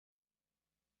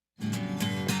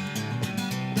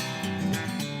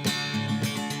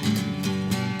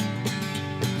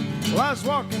I was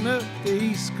walking up the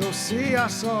East Coast Sea, I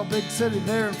saw a big city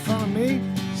there in front of me.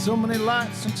 So many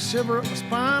lights and shiver up my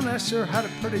spine, that sure had a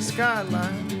pretty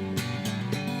skyline.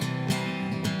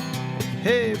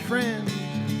 Hey friend,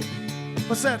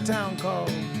 what's that town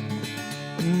called?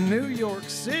 New York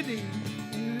City.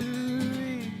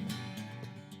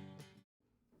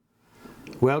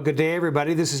 Well, good day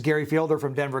everybody. This is Gary Fielder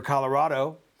from Denver,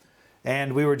 Colorado.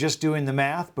 And we were just doing the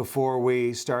math before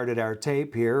we started our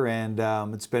tape here, and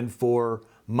it's been 4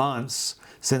 months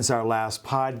since our last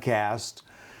podcast.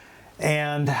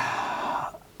 And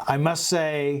I must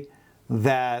say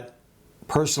that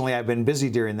personally I've been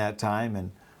busy during that time,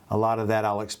 and a lot of that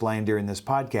I'll explain during this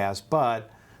podcast.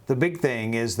 But the big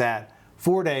thing is that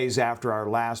 4 days after our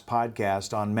last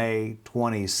podcast on May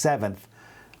 27th,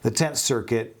 the 10th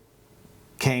Circuit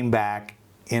came back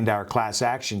into our class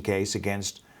action case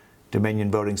against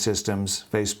Dominion Voting Systems,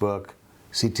 Facebook,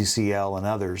 CTCL, and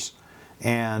others,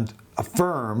 and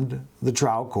affirmed the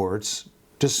trial court's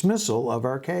dismissal of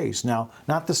our case. Now,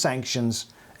 not the sanctions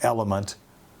element.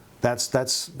 That's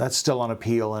still on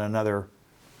appeal in another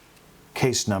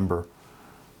case number.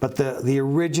 But the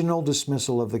original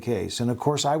dismissal of the case. And of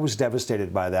course, I was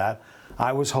devastated by that.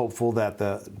 I was hopeful that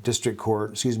the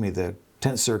the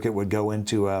 10th Circuit would go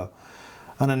into an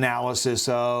analysis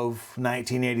of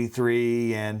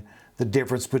 1983 and the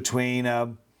difference between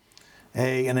an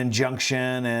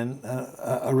injunction and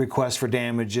a request for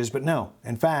damages. But no,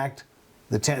 in fact,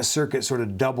 the 10th Circuit sort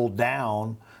of doubled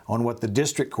down on what the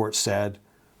district court said,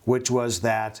 which was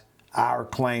that our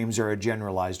claims are a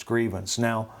generalized grievance.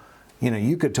 Now,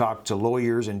 you could talk to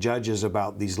lawyers and judges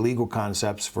about these legal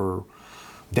concepts for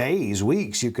days,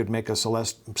 weeks. You could make a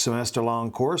semester-long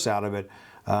course out of it.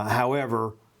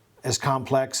 However, as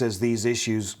complex as these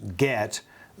issues get,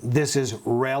 this is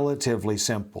relatively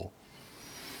simple.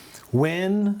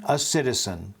 When a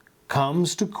citizen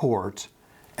comes to court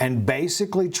and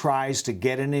basically tries to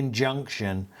get an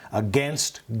injunction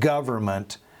against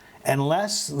government,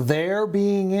 unless they're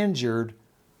being injured,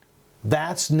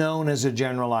 that's known as a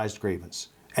generalized grievance.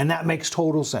 And that makes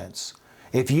total sense.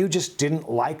 If you just didn't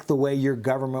like the way your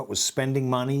government was spending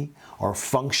money or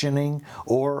functioning,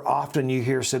 or often you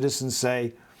hear citizens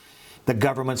say, the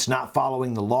government's not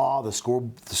following the law, the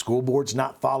school board's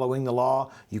not following the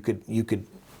law, you could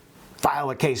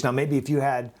file a case. Now, maybe if you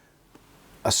had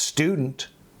a student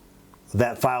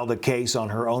that filed a case on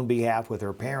her own behalf with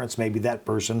her parents, maybe that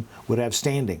person would have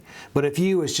standing. But if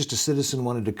you, as just a citizen,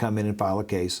 wanted to come in and file a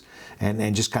case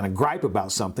and just kind of gripe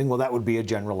about something, well, that would be a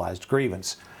generalized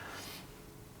grievance.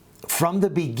 From the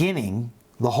beginning,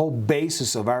 the whole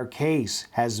basis of our case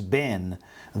has been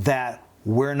that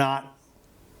we're not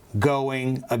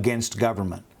going against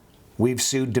government. We've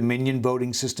sued Dominion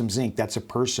Voting Systems, Inc. That's a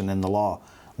person in the law.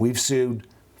 We've sued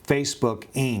Facebook,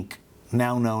 Inc.,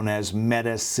 now known as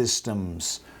Meta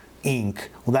Systems, Inc.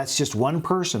 Well, that's just one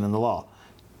person in the law.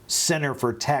 Center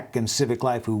for Tech and Civic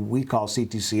Life, who we call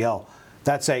CTCL,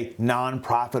 that's a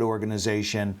nonprofit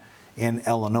organization in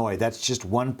Illinois. That's just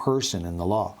one person in the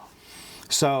law.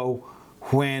 So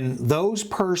when those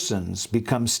persons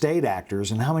become state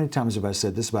actors, and how many times have I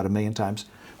said this? About 1 million times.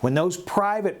 When those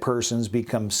private persons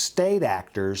become state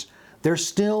actors, they're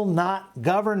still not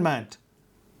government.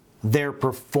 They're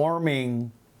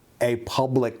performing a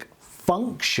public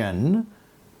function,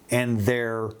 and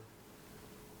they're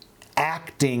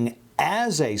acting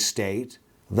as a state,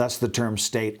 thus the term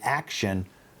state action,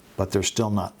 but they're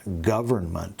still not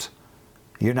government.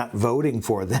 You're not voting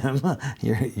for them.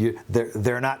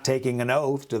 They're not taking an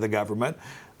oath to the government.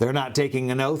 They're not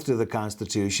taking an oath to the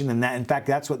Constitution. And that, in fact,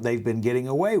 that's what they've been getting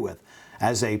away with.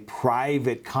 As a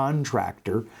private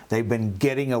contractor, they've been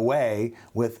getting away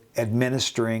with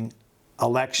administering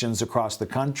elections across the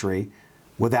country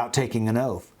without taking an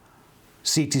oath.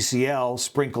 CTCL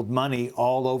sprinkled money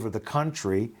all over the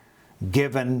country,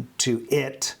 given to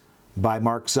it by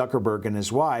Mark Zuckerberg and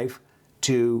his wife,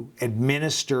 to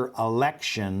administer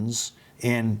elections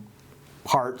in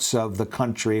parts of the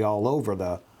country all over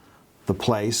the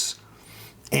place.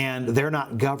 And they're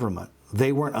not government.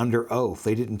 They weren't under oath.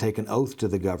 They didn't take an oath to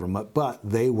the government, but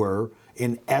they were,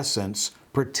 in essence,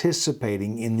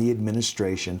 participating in the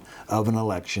administration of an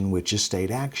election, which is state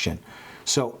action.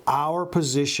 So our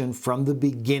position from the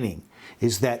beginning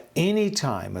is that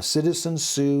anytime a citizen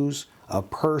sues a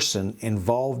person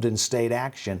involved in state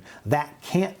action, that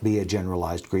can't be a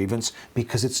generalized grievance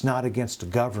because it's not against the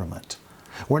government.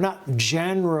 We're not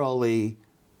generally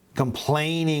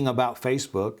complaining about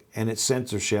Facebook and its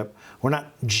censorship. We're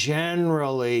not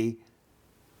generally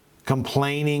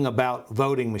complaining about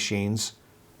voting machines.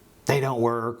 They don't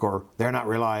work or they're not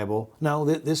reliable. No,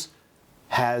 this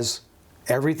has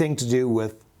everything to do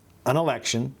with an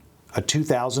election, a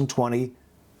 2020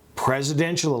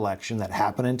 presidential election that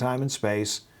happened in time and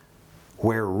space,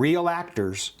 where real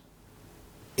actors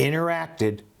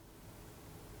interacted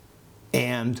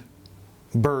and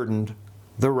burdened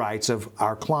the rights of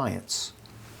our clients.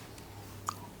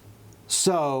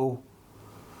 So,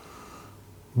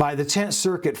 by the 10th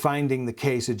Circuit finding the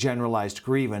case a generalized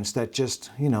grievance, that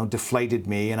just, deflated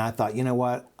me. And I thought, you know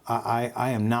what? I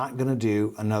am not going to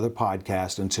do another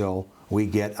podcast until we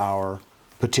get our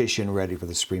petition ready for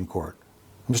the Supreme Court.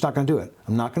 I'm just not going to do it.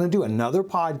 I'm not going to do another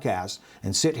podcast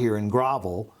and sit here and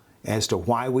grovel as to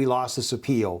why we lost this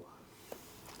appeal,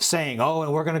 saying, oh,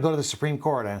 and we're going to go to the Supreme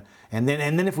Court. And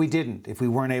then if we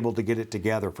weren't able to get it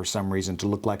together for some reason to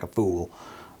look like a fool,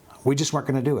 we just weren't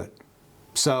going to do it.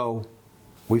 So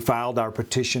we filed our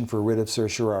petition for writ of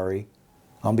certiorari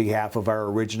on behalf of our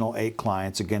original 8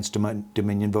 clients against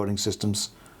Dominion Voting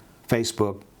Systems,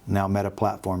 Facebook, now Meta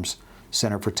Platforms,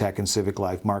 Center for Tech and Civic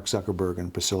Life, Mark Zuckerberg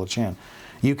and Priscilla Chan.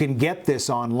 You can get this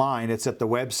online. It's at the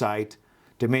website,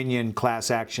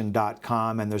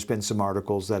 dominionclassaction.com, and there's been some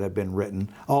articles that have been written.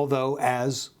 Although,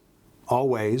 as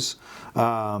always,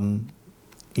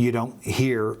 you don't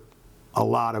hear a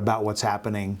lot about what's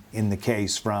happening in the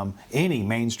case from any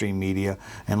mainstream media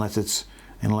unless it's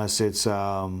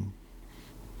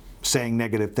saying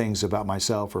negative things about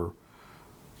myself or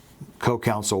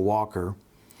co-counsel Walker.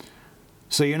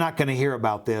 So you're not going to hear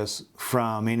about this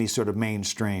from any sort of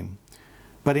mainstream.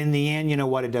 But in the end, you know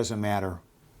what? It doesn't matter.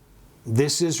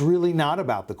 This is really not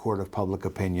about the court of public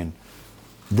opinion.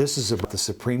 This is about the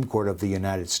Supreme Court of the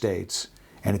United States.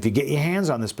 And if you get your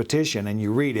hands on this petition and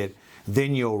you read it,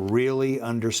 then you'll really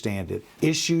understand it.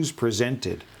 Issues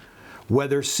presented.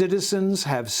 Whether citizens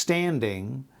have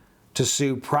standing to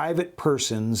sue private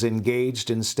persons engaged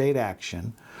in state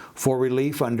action for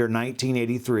relief under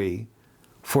 1983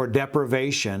 for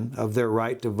deprivation of their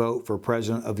right to vote for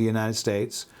President of the United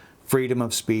States, freedom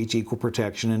of speech, equal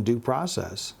protection, and due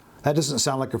process. That doesn't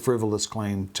sound like a frivolous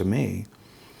claim to me.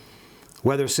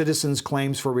 Whether citizens'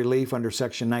 claims for relief under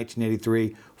Section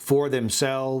 1983 for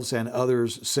themselves and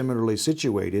others similarly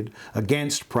situated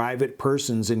against private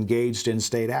persons engaged in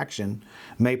state action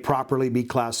may properly be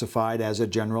classified as a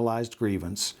generalized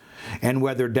grievance, and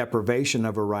whether deprivation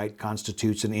of a right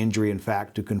constitutes an injury in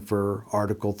fact to confer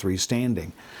Article III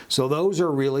standing. So those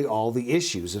are really all the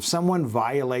issues. If someone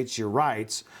violates your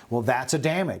rights, well, that's a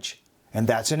damage, and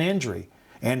that's an injury.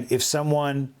 And if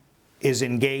someone is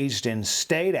engaged in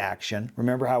state action,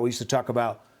 remember how we used to talk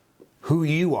about who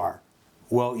you are?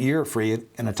 Well, you're a free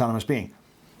and autonomous being.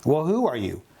 Well, who are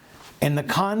you? In the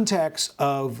context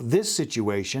of this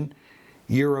situation,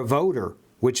 you're a voter,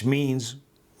 which means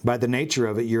by the nature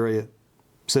of it, you're a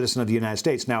citizen of the United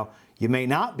States. Now, you may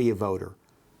not be a voter.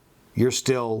 You're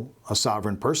still a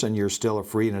sovereign person. You're still a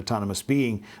free and autonomous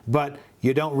being. But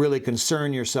you don't really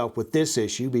concern yourself with this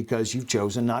issue because you've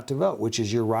chosen not to vote, which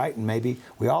is your right, and maybe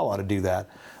we all ought to do that.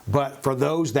 But for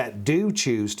those that do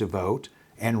choose to vote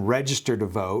and register to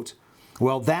vote,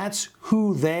 well, that's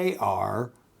who they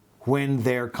are when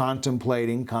they're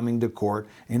contemplating coming to court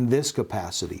in this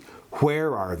capacity.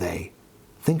 Where are they?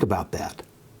 Think about that.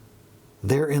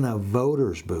 They're in a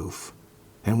voter's booth.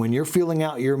 And when you're filling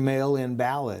out your mail-in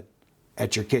ballot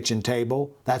at your kitchen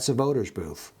table, that's a voter's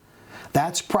booth.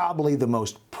 That's probably the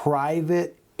most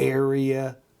private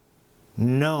area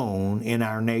known in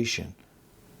our nation.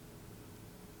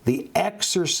 The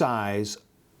exercise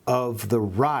of the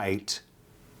right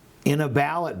in a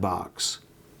ballot box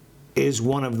is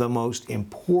one of the most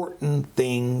important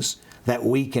things that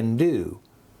we can do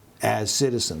as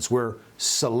citizens. We're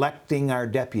selecting our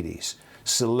deputies,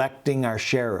 selecting our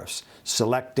sheriffs,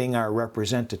 selecting our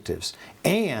representatives,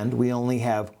 and we only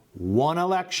have one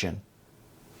election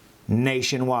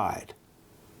nationwide.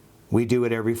 We do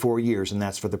it every 4 years, and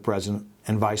that's for the President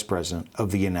and Vice President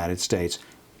of the United States.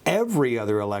 Every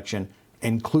other election,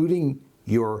 including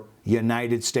your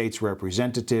United States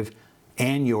Representative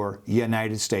and your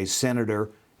United States Senator,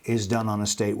 is done on a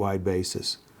statewide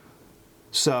basis.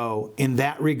 So, in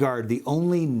that regard, the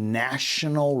only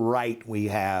national right we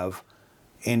have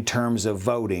in terms of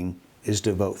voting is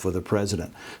to vote for the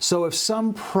president. So if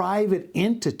some private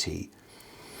entity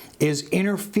is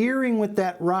interfering with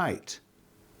that right,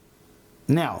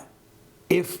 now,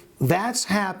 if that's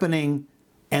happening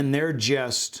and they're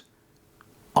just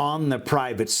on the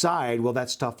private side, well,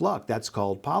 that's tough luck. That's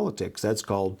called politics. That's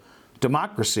called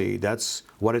democracy. That's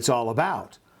what it's all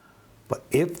about. But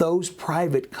if those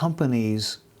private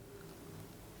companies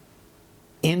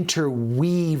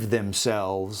interweave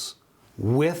themselves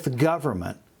with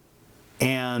government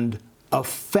and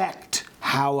affect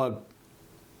how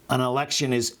an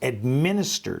election is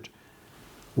administered,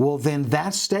 well, then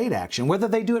that's state action, whether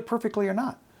they do it perfectly or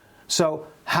not. So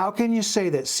how can you say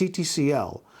that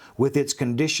CTCL, with its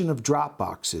condition of drop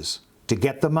boxes to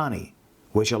get the money,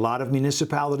 which a lot of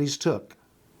municipalities took,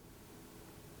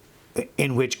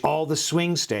 in which all the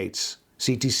swing states,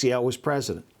 CTCL was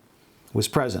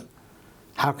present.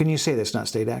 How can you say that's not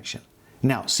state action?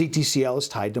 Now, CTCL is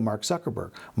tied to Mark Zuckerberg.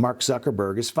 Mark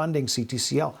Zuckerberg is funding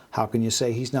CTCL. How can you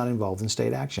say he's not involved in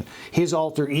state action? His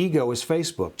alter ego is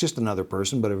Facebook, just another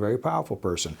person, but a very powerful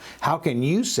person. How can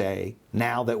you say,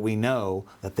 now that we know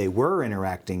that they were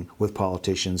interacting with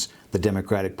politicians, the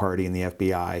Democratic Party and the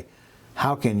FBI,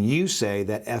 how can you say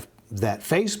that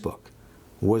Facebook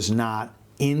was not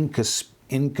in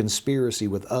conspiracy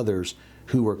with others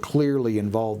who were clearly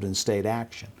involved in state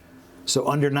action? So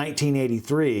under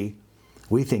 1983,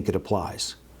 we think it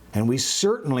applies. And we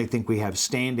certainly think we have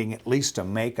standing at least to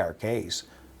make our case.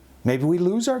 Maybe we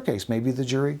lose our case. Maybe the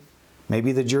jury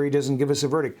doesn't give us a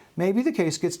verdict. Maybe the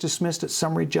case gets dismissed at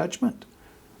summary judgment.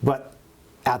 But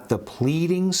at the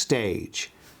pleading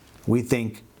stage, we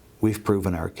think we've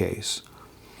proven our case.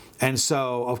 And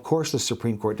so, of course, the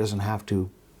Supreme Court doesn't have to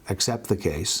accept the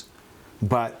case.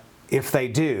 But if they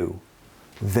do,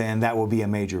 then that will be a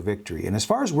major victory. And as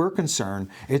far as we're concerned,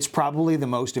 it's probably the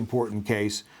most important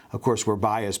case. Of course, we're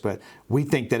biased, but we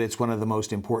think that it's one of the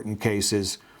most important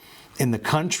cases in the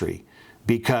country,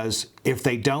 because if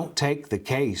they don't take the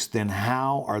case, then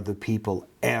how are the people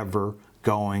ever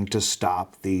going to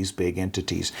stop these big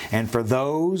entities? And for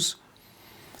those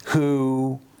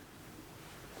who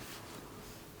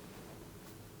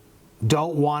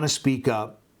don't want to speak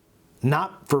up,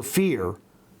 not for fear,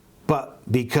 but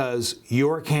because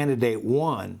your candidate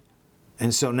won,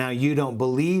 and so now you don't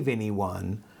believe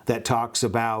anyone that talks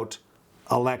about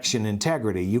election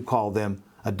integrity. You call them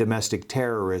a domestic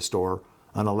terrorist or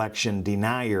an election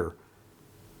denier.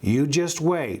 You just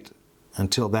wait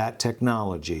until that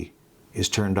technology is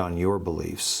turned on your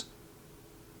beliefs.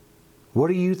 What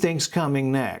do you think's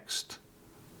coming next?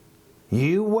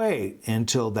 You wait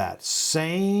until that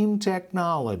same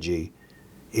technology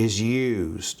is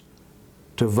used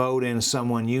to vote in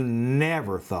someone you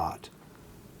never thought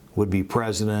would be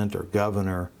president or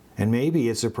governor, and maybe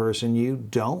it's a person you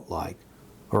don't like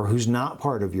or who's not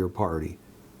part of your party.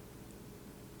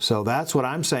 So that's what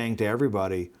I'm saying to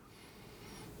everybody.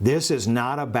 This is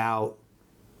not about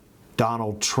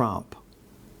Donald Trump.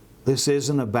 This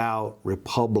isn't about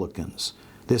Republicans.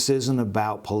 This isn't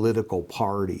about political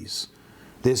parties.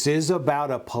 This is about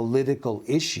a political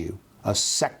issue, a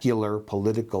secular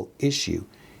political issue.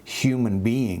 Human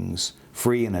beings,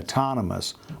 free and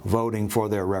autonomous, voting for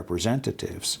their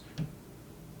representatives.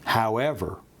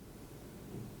 However,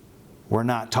 we're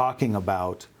not talking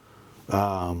about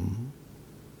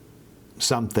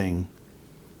something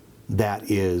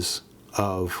that is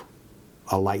of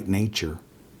a light nature.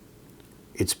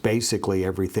 It's basically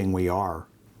everything we are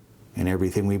and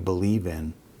everything we believe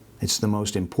in. It's the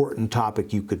most important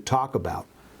topic you could talk about.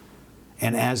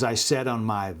 And as I said on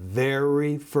my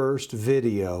very first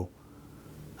video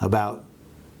about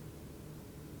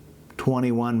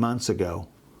 21 months ago,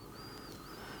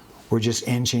 we're just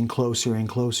inching closer and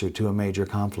closer to a major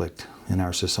conflict in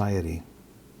our society.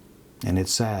 And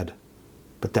it's sad,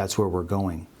 but that's where we're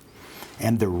going.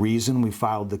 And the reason we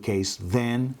filed the case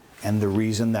then and the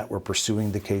reason that we're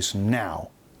pursuing the case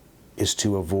now is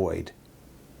to avoid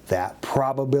that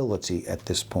probability at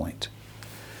this point.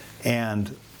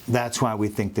 And that's why we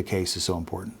think the case is so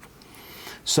important.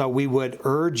 So we would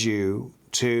urge you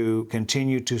to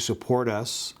continue to support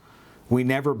us. We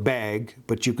never beg,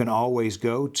 but you can always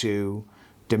go to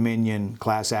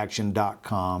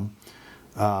DominionClassAction.com.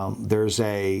 There's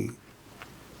a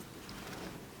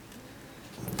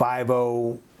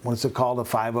 501c, what's it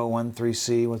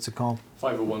called?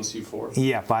 501c4.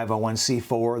 Yeah,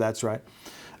 501c4, that's right.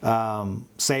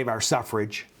 Save Our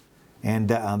Suffrage, and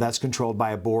that's controlled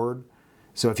by a board.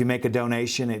 So if you make a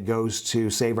donation, it goes to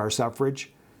Save Our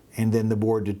Suffrage, and then the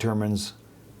board determines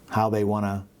how they want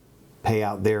to pay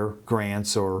out their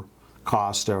grants or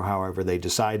cost or however they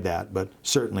decide that. But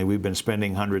certainly we've been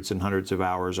spending hundreds and hundreds of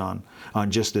hours on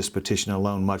just this petition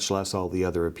alone, much less all the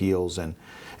other appeals and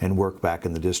work back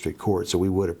in the district court. So we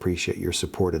would appreciate your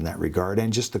support in that regard,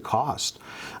 and just the cost.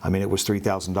 I mean, it was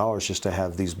 $3,000 just to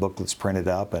have these booklets printed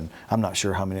up, and I'm not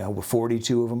sure how many,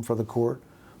 42 of them for the court.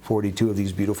 42 of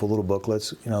these beautiful little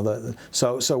booklets, you know.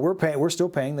 So we're still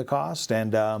paying the cost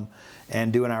and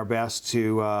doing our best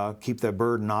to keep the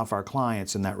burden off our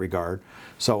clients in that regard.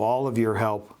 So all of your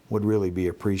help would really be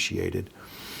appreciated.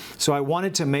 So I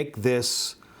wanted to make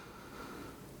this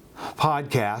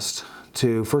podcast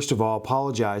to, first of all,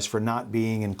 apologize for not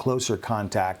being in closer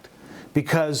contact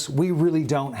because we really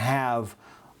don't have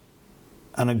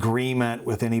an agreement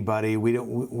with anybody.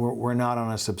 We're not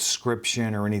on a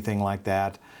subscription or anything like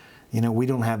that. We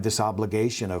don't have this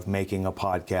obligation of making a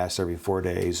podcast every 4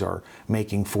 days, or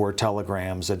making 4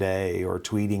 telegrams a day, or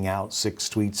tweeting out 6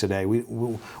 tweets a day.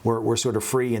 We're sort of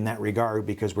free in that regard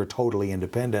because we're totally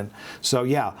independent. So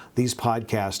yeah, these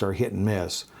podcasts are hit and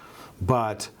miss.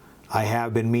 But I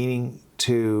have been meaning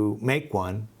to make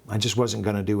one. I just wasn't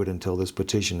going to do it until this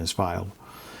petition is filed.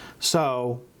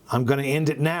 So I'm going to end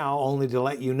it now, only to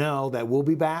let you know that we'll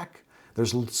be back.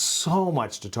 There's so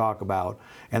much to talk about,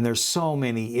 and there's so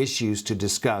many issues to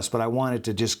discuss, but I wanted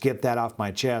to just get that off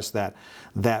my chest,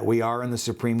 that we are in the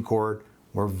Supreme Court.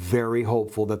 We're very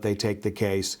hopeful that they take the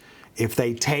case. If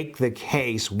they take the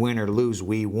case, win or lose,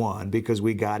 we won, because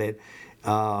we got it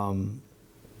to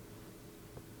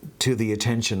the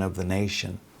attention of the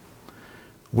nation.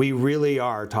 We really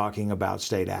are talking about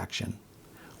state action.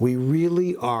 We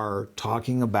really are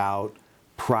talking about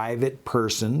private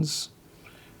persons,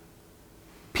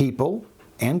 people,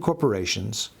 and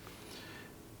corporations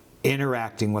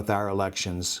interacting with our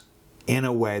elections in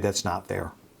a way that's not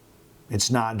fair. It's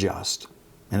not just,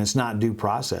 and it's not due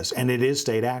process, and it is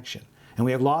state action. And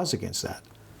we have laws against that.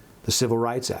 The Civil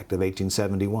Rights Act of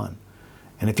 1871.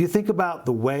 And if you think about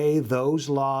the way those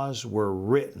laws were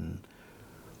written,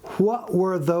 what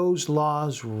were those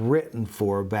laws written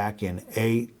for back in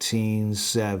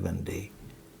 1870?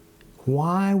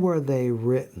 Why were they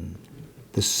written?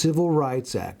 The Civil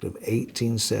Rights Act of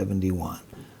 1871.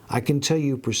 I can tell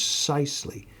you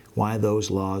precisely why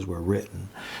those laws were written.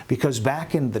 Because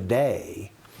back in the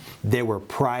day, there were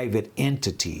private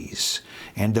entities,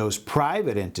 and those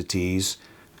private entities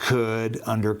could,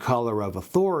 under color of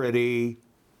authority,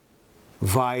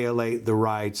 violate the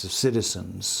rights of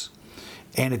citizens.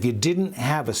 And if you didn't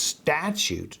have a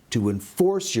statute to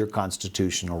enforce your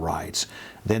constitutional rights,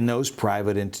 then those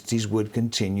private entities would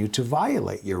continue to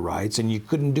violate your rights, and you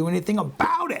couldn't do anything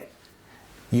about it.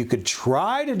 You could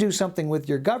try to do something with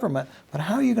your government, but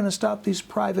how are you going to stop these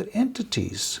private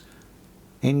entities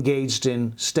engaged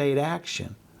in state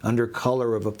action under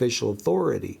color of official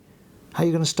authority? How are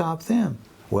you going to stop them?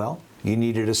 Well, you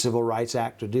needed a Civil Rights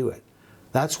Act to do it.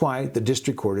 That's why the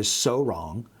district court is so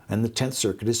wrong and the 10th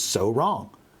Circuit is so wrong.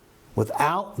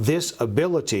 Without this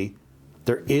ability,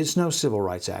 there is no Civil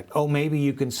Rights Act. Oh, maybe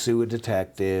you can sue a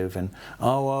detective, and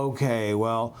okay,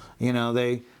 well,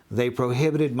 they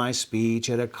prohibited my speech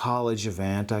at a college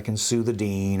event. I can sue the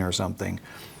dean or something.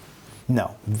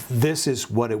 No, this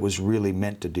is what it was really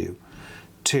meant to do,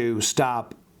 to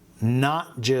stop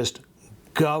not just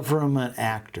government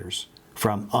actors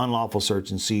from unlawful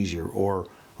search and seizure or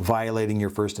violating your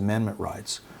First Amendment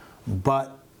rights,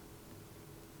 but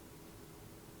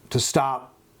to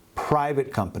stop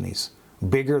private companies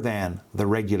bigger than the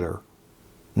regular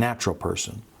natural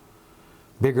person,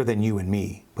 bigger than you and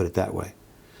me, put it that way.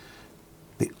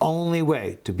 The only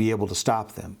way to be able to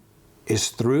stop them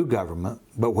is through government,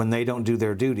 but when they don't do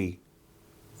their duty,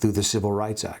 through the Civil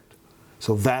Rights Act.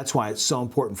 So that's why it's so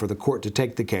important for the court to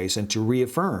take the case and to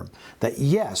reaffirm that,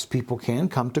 yes, people can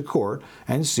come to court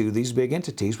and sue these big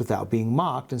entities without being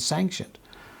mocked and sanctioned.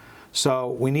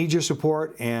 So we need your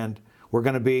support, and we're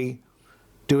going to be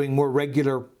doing more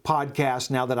regular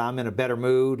podcasts now that I'm in a better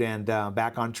mood and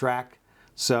back on track.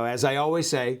 So as I always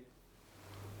say,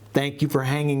 thank you for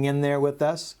hanging in there with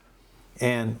us,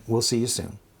 and we'll see you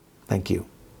soon. Thank you.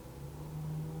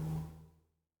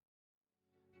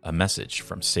 A message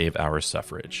from Save Our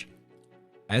Suffrage.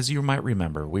 As you might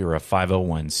remember, we are a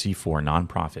 501c4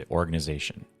 nonprofit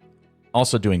organization,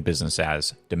 also doing business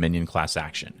as Dominion Class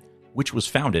Action, which was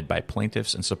founded by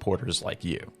plaintiffs and supporters like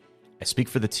you. I speak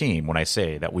for the team when I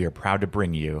say that we are proud to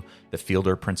bring you the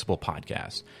Fielder Principle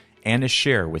podcast and to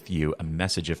share with you a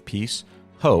message of peace,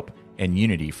 hope, and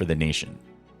unity for the nation.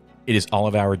 It is all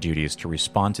of our duties to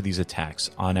respond to these attacks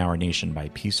on our nation by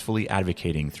peacefully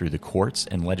advocating through the courts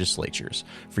and legislatures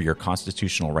for your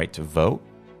constitutional right to vote,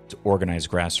 to organize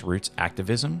grassroots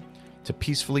activism, to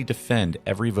peacefully defend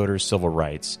every voter's civil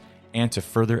rights, and to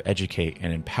further educate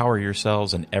and empower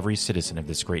yourselves and every citizen of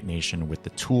this great nation with the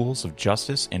tools of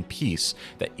justice and peace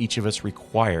that each of us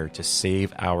require to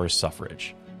save our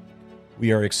suffrage.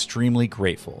 We are extremely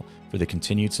grateful for the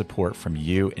continued support from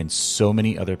you and so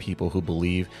many other people who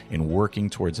believe in working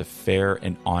towards a fair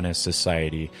and honest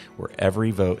society where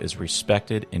every vote is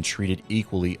respected and treated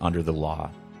equally under the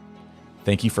law.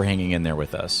 Thank you for hanging in there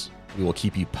with us. We will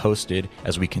keep you posted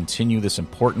as we continue this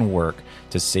important work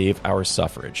to save our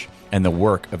suffrage and the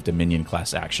work of Dominion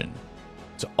Class Action.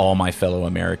 To all my fellow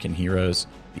American heroes,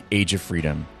 the age of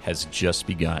freedom has just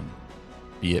begun.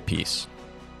 Be at peace.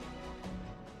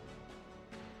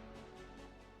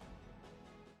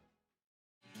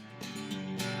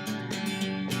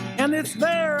 And it's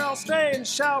there I'll stay and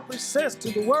shall persist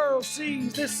till the world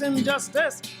sees this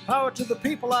injustice. Power to the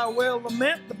people I will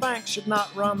lament. The bank should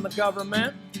not run the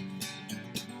government.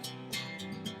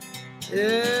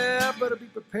 Yeah, I better be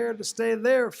prepared to stay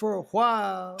there for a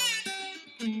while.